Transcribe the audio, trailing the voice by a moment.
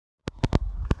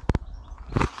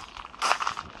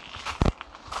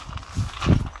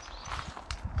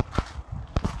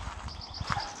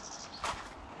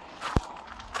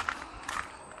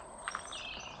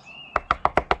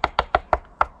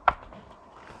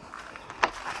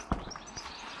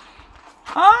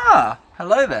Ah,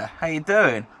 hello there. How you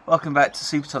doing? Welcome back to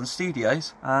Superton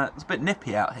Studios. It's a bit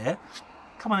nippy out here.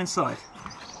 Come on inside.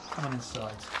 Come on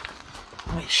inside.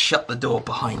 Let me shut the door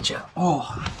behind you.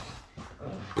 Oh,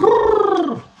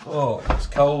 it's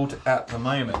cold at the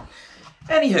moment.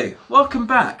 Anywho, welcome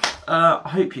back. I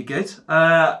hope you're good.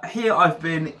 Here I've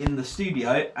been in the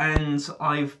studio and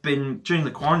I've been, during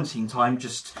the quarantine time,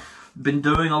 just been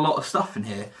doing a lot of stuff in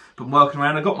here. Been working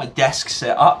around. I got my desk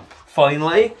set up,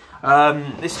 finally.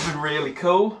 This has been really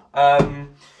cool.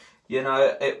 You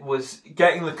know, it was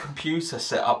getting the computer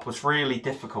set up was really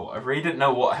difficult. I really didn't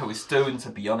know what I was doing, to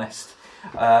be honest.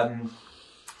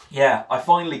 Yeah, I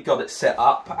finally got it set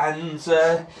up, and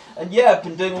yeah, I've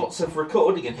been doing lots of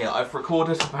recording in here. I've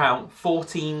recorded about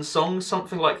 14 songs,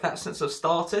 something like that, since I've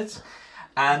started,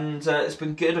 and it's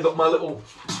been good. I've got my little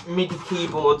MIDI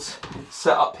keyboard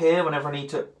set up here whenever I need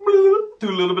to do a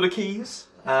little bit of keys.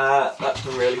 That's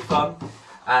been really fun.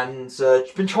 And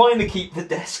been trying to keep the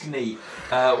desk neat,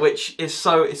 which is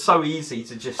it's so easy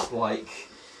to just like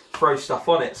throw stuff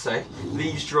on it. So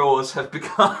these drawers have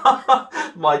become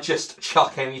my just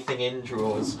chuck anything in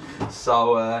drawers.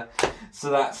 So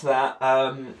that's that.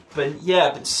 But yeah,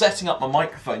 I've been setting up my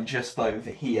microphone just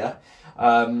over here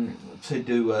to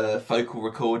do vocal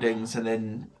recordings and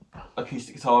then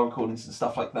acoustic guitar recordings and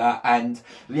stuff like that. And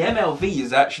the MLV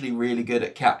is actually really good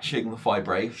at capturing the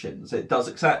vibrations. It does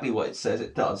exactly what it says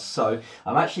it does. So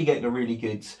I'm actually getting a really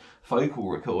good vocal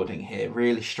recording here,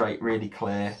 really straight, really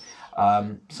clear.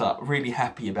 So really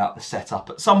happy about the setup.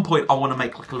 At some point I want to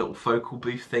make like a little vocal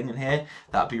booth thing in here.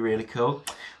 That'd be really cool.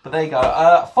 But there you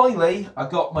go. Finally I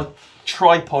got my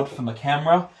tripod for my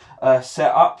camera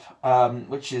set up,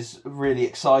 which is really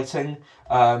exciting.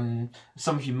 Some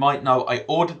of you might know I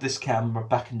ordered this camera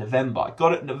back in November. I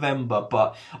got it in November,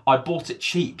 but I bought it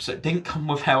cheap, so it didn't come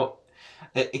without.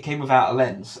 It came without a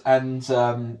lens, and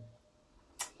so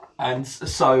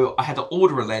I had to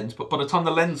order a lens. But by the time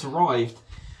the lens arrived,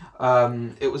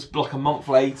 it was like a month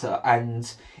later,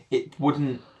 and it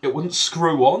wouldn't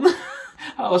screw on.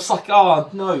 I was like,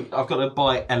 oh no, I've got to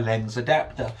buy a lens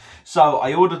adapter. So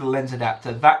I ordered a lens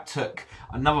adapter. That took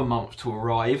another month to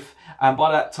arrive. And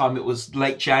by that time it was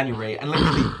late January. And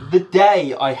literally the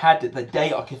day I had it, the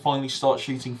day I could finally start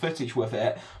shooting footage with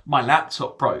it, my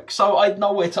laptop broke. So I had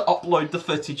nowhere to upload the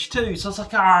footage to. So I was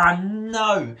like, ah,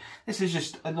 no, this is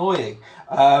just annoying.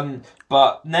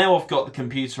 But now I've got the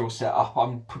computer all set up.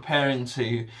 I'm preparing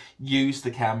to use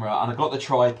the camera and I got the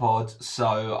tripod.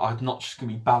 So I'm not just going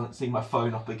to be balancing my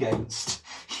phone up against,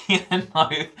 you know,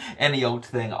 any old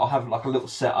thing. I'll have like a little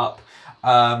setup.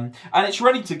 And it's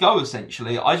ready to go,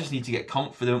 essentially. I just need to get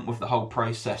confident with the whole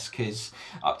process, because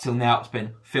up till now it's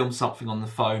been film something on the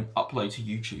phone, upload to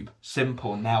YouTube.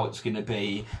 Simple. Now it's going to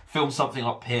be film something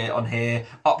up here on here,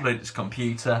 upload it to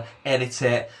computer, edit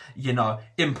it, you know,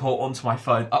 import onto my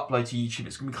phone, upload to YouTube.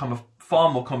 It's going to become a far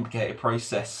more complicated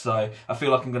process. So I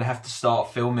feel like I'm going to have to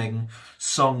start filming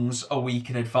songs a week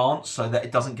in advance so that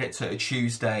it doesn't get to a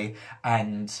Tuesday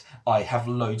and I have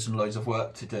loads and loads of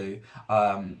work to do.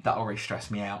 That'll really stress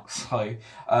me out. So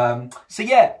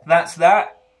yeah, that's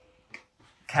that.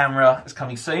 Camera is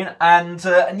coming soon. And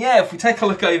yeah, if we take a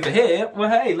look over here, well,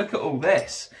 hey, look at all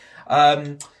this.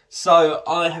 So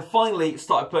I have finally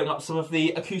started putting up some of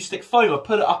the acoustic foam. I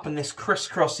put it up in this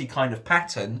crisscrossy kind of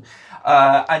pattern.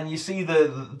 And you see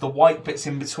the white bits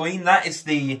in between. That is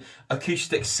the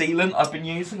acoustic sealant I've been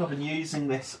using. I've been using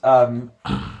this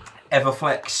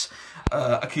Everflex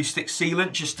acoustic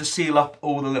sealant just to seal up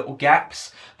all the little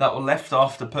gaps that were left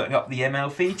after putting up the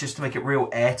MLV, just to make it real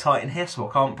airtight in here so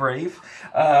I can't breathe.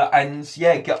 And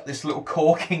yeah, got this little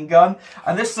corking gun.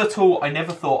 And this is a tool I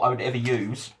never thought I would ever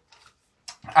use.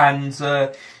 And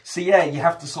so yeah, you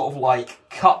have to sort of like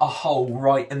cut a hole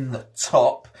right in the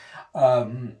top,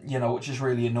 you know, which is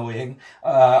really annoying.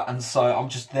 And so I'm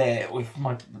just there with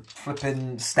my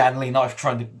flipping Stanley knife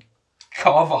trying to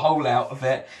carve a hole out of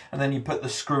it, and then you put the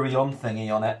screwy on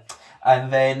thingy on it,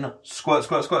 and then squirt,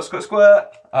 squirt, squirt, squirt, squirt.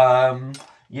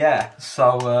 Yeah,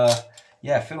 so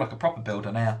yeah, I feel like a proper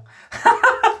builder now.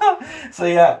 So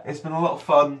yeah, it's been a lot of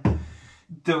fun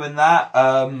doing that.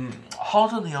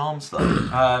 Hard on the arms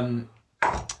though.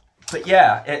 But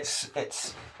yeah, it's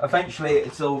eventually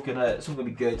it's all gonna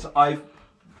be good.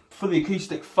 For the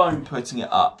acoustic foam putting it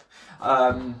up,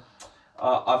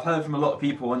 I've heard from a lot of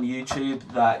people on YouTube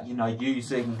that, you know,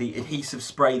 using the adhesive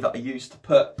spray that I used to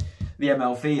put the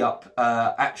MLV up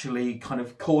actually kind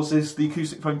of causes the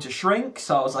acoustic foam to shrink.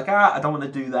 So I was like, I don't want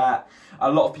to do that. A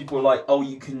lot of people are like, oh,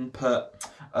 you can put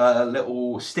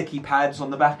little sticky pads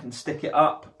on the back and stick it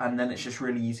up, and then it's just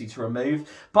really easy to remove.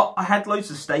 But I had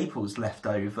loads of staples left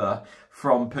over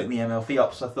from putting the MLV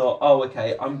up, so I thought, oh,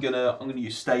 okay, I'm gonna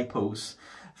use staples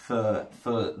for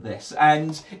this.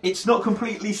 And it's not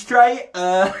completely straight.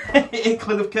 It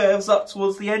kind of curves up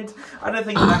towards the end. I don't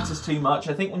think it matters too much.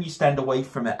 I think when you stand away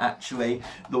from it, actually,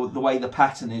 the way the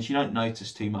pattern is, you don't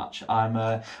notice too much.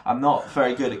 I'm not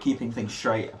very good at keeping things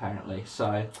straight, apparently.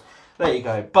 So there you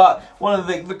go. But one of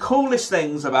the coolest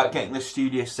things about getting the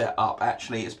studio set up,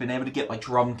 actually, is being able to get my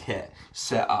drum kit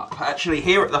set up. Actually,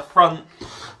 here at the front,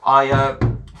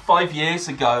 5 years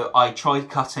ago, I tried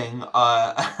cutting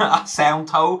a sound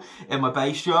hole in my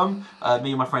bass drum. Me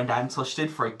and my friend Antosh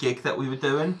did for a gig that we were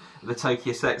doing, the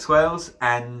Tokyo Sex Whales,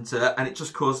 and it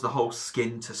just caused the whole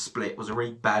skin to split. It was a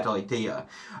really bad idea.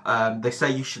 They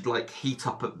say you should like heat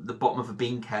up at the bottom of a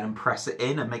bean can and press it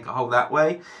in and make a hole that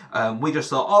way. We just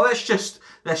thought, oh, let's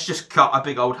just cut a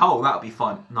big old hole. That'll be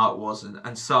fine. No, it wasn't.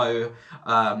 And so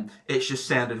it just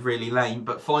sounded really lame.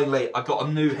 But finally, I got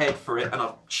a new head for it, and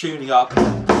I'm tuning up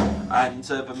and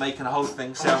been making the whole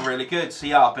thing sound really good. So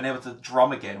yeah, I've been able to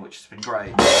drum again, which has been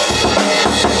great.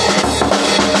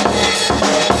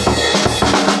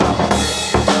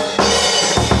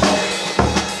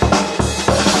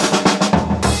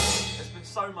 It's been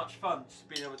so much fun just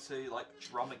being able to like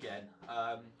drum again.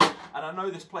 And I know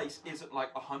this place isn't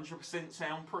like 100%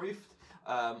 soundproofed.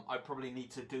 I probably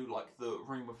need to do like the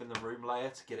room within the room layer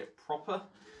to get it proper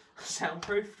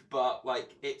soundproofed, but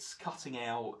like it's cutting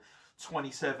out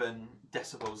 27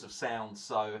 decibels of sound,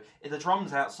 so the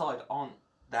drums outside aren't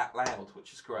that loud,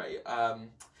 which is great.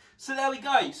 So there we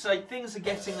go. So things are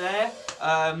getting there.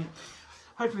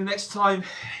 Hopefully next time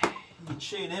you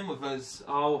tune in with us,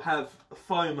 I'll have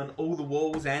foam on all the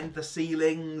walls and the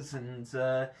ceilings, and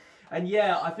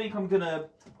yeah, I think I'm gonna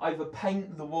either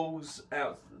paint the walls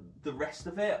out, the rest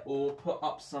of it, or put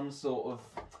up some sort of,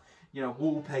 you know,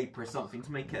 wallpaper or something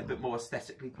to make it a bit more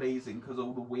aesthetically pleasing, because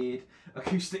all the weird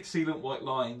acoustic sealant white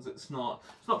lines, it's not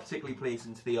particularly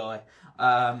pleasing to the eye.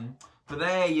 But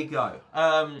there you go.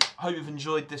 Hope you've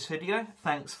enjoyed this video.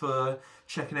 Thanks for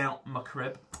checking out my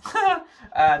crib.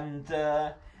 and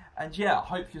yeah, I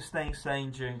hope you're staying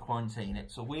sane during quarantine.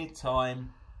 It's a weird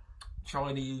time.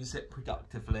 Trying to use it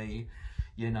productively,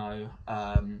 you know,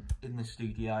 in the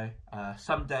studio.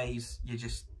 Some days you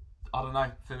just, I don't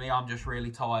know, for me, I'm just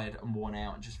really tired and worn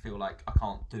out and just feel like I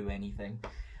can't do anything.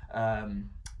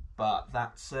 But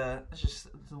that's just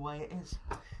the way it is.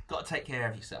 Got to take care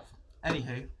of yourself.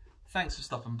 Anywho, thanks for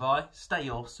stopping by. Stay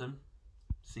awesome.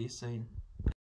 See you soon.